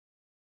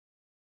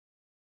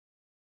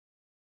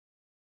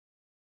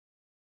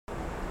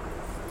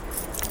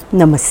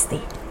नमस्ते।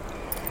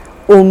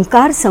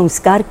 ओमकार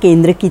संस्कार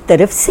केंद्र की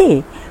तरफ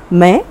से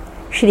मैं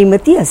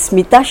श्रीमती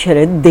अस्मिता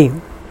शरद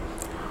देव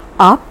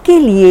आपके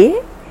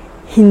लिए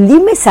हिंदी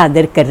में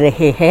सादर कर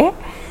रहे हैं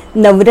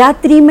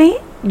नवरात्रि में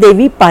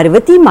देवी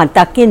पार्वती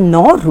माता के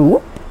 9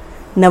 रूप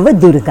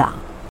नवदुर्गा।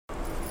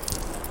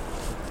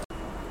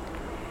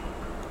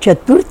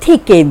 चतुर्थी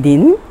के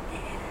दिन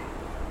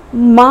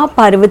माँ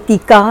पार्वती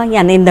का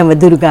यानी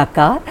नवदुर्गा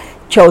का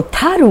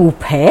चौथा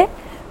रूप है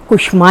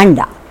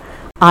कुष्मांडा।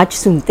 आज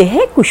सुनते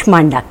हैं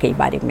कुष्मांडा के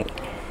बारे में।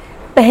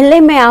 पहले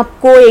मैं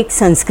आपको एक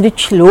संस्कृत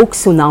श्लोक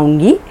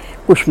सुनाऊंगी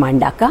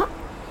कुष्मांडा का।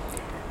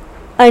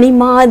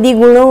 अणिमादि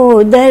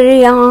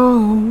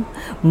गुणोदर्याम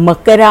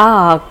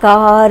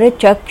मकराकार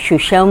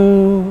चक्षुषम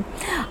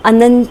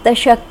अनंत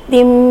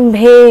शक्तिम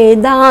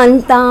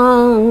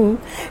भेदांतां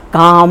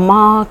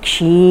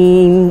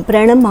कामाक्षीं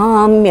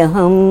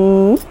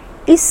प्रणमाम्यहम्।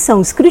 इस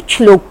संस्कृत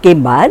श्लोक के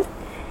बाद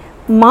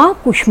माँ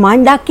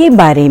कुष्मांडा के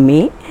बारे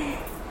में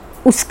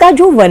उसका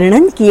जो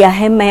वर्णन किया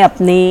है मैं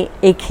अपने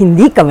एक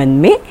हिंदी कवन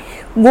में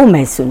वो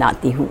मैं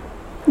सुनाती हूँ।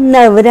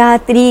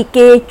 नवरात्रि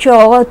के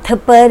चौथ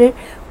पर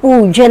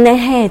पूजन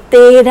है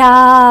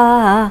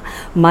तेरा,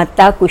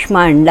 माता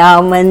कुष्मांडा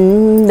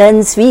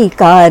वंदन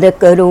स्वीकार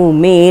करो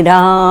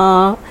मेरा।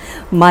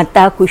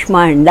 माता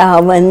कुष्मांडा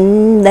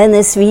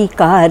वंदन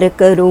स्वीकार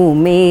करो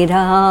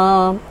मेरा।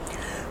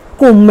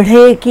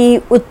 कुंभे की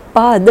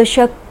उत्पाद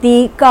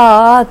शक्ति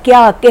का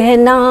क्या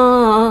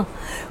कहना,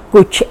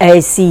 कुछ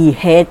ऐसी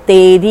है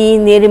तेरी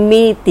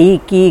निर्मिति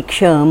की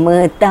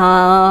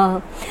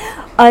क्षमता।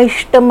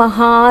 अष्ट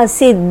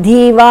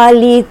महासिद्धि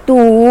वाली तू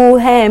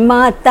है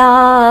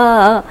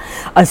माता,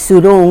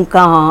 असुरों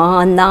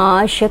का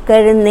नाश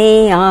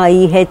करने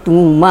आई है तू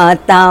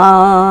माता।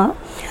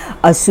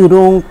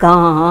 असुरों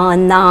का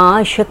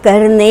नाश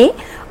करने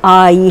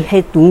आई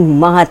है तू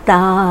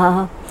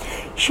माता।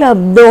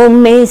 शब्दों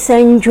में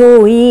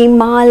संजोई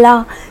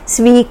माला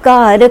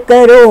स्वीकार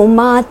करो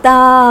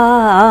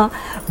माता।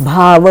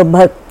 भाव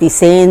भक्ति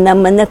से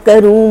नमन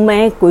करूं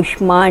मैं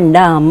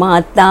कुष्मांडा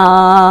माता।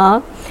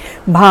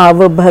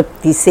 भाव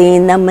भक्ति से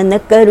नमन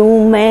करूं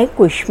मैं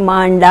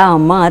कुष्मांडा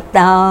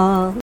माता।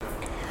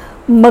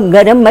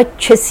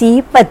 मगरमच्छ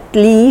सी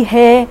पतली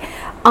है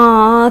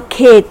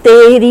आँखें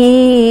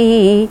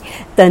तेरी,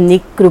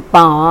 तनिक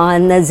कृपा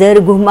नजर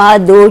घुमा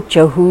दो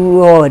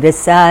चहु और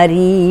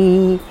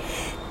सारी।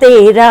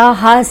 तेरा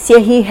हास्य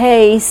ही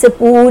है इस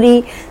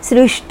पूरी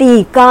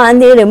सृष्टि का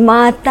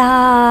निर्माता।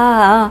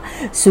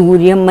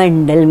 सूर्य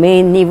मंडल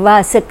में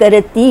निवास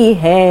करती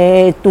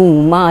है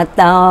तू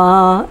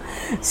माता।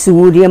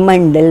 सूर्य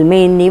मंडल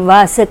में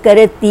निवास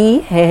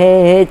करती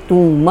है तू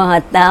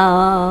माता।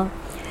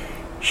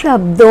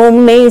 शब्दों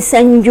में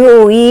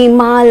संजोई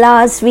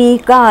माला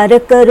स्वीकार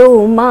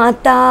करो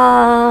माता।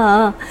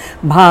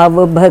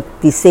 भाव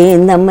भक्ति से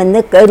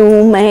नमन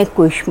करूं मैं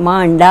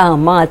कुष्मांडा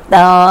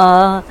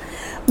माता।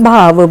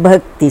 भाव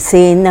भक्ति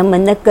से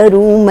नमन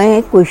करूं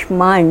मैं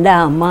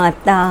कुष्मांडा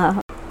माता।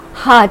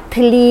 हाथ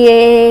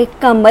लिए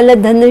कमल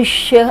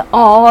धनुष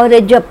और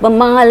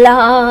जपमाला,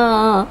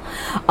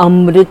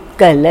 अमृत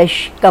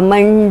कलश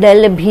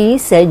कमंडल भी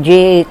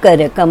सजे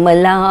कर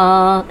कमला।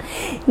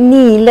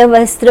 नील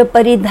वस्त्र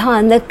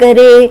परिधान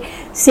करे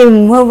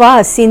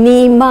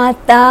सिंहवासिनी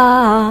माता,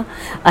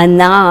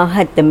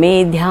 अनाहत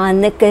में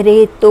ध्यान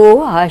करे तो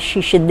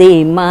आशीष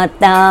दे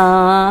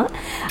माता।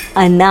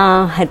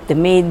 अनाहत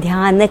में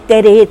ध्यान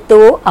करे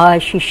तो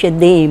आशीष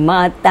दे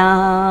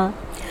माता।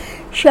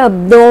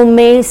 शब्दों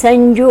में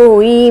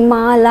संजोई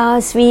माला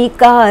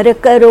स्वीकार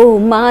करो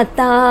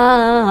माता।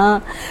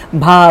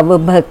 भाव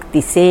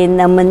भक्ति से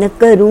नमन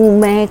करूं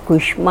मैं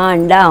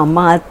कुष्मांडा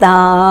माता।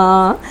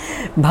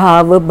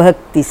 भाव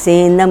भक्ति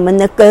से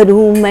नमन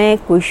करूं मैं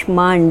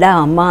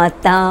कुष्मांडा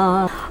माता।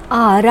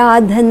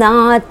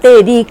 आराधना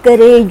तेरी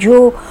करे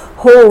जो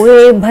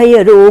होए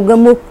भय रोग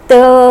मुक्त,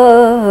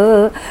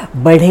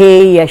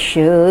 बढ़े यश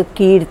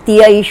कीर्ति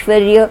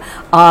ऐश्वर्य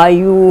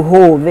आयु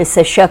होवे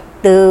सशक्त।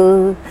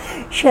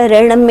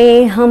 शरण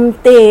में हम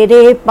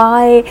तेरे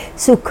पाए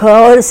सुख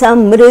और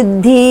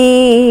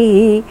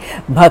समृद्धि,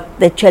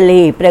 भक्त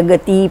चले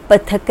प्रगति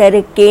पथ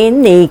करके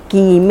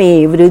नेकी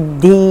में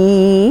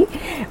वृद्धि।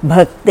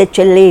 भक्त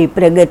चले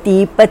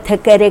प्रगति पथ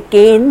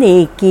करके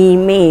नेकी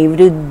में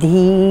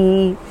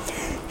वृद्धि।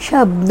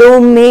 शब्दों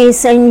में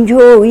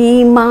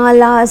संजोई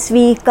माला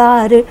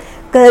स्वीकार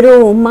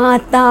करो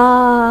माता।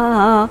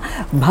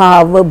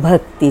 भाव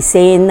भक्ति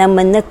से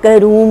नमन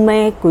करूं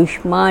मैं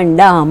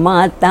कुष्मांडा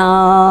माता।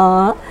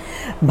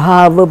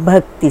 भाव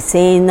भक्ति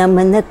से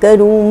नमन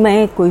करूं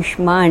मैं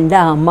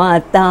कुष्मांडा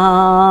माता।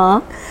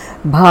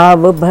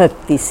 भाव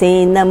भक्ति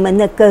से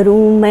नमन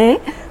करूं मैं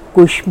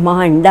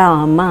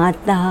कुष्मांडा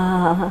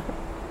माता।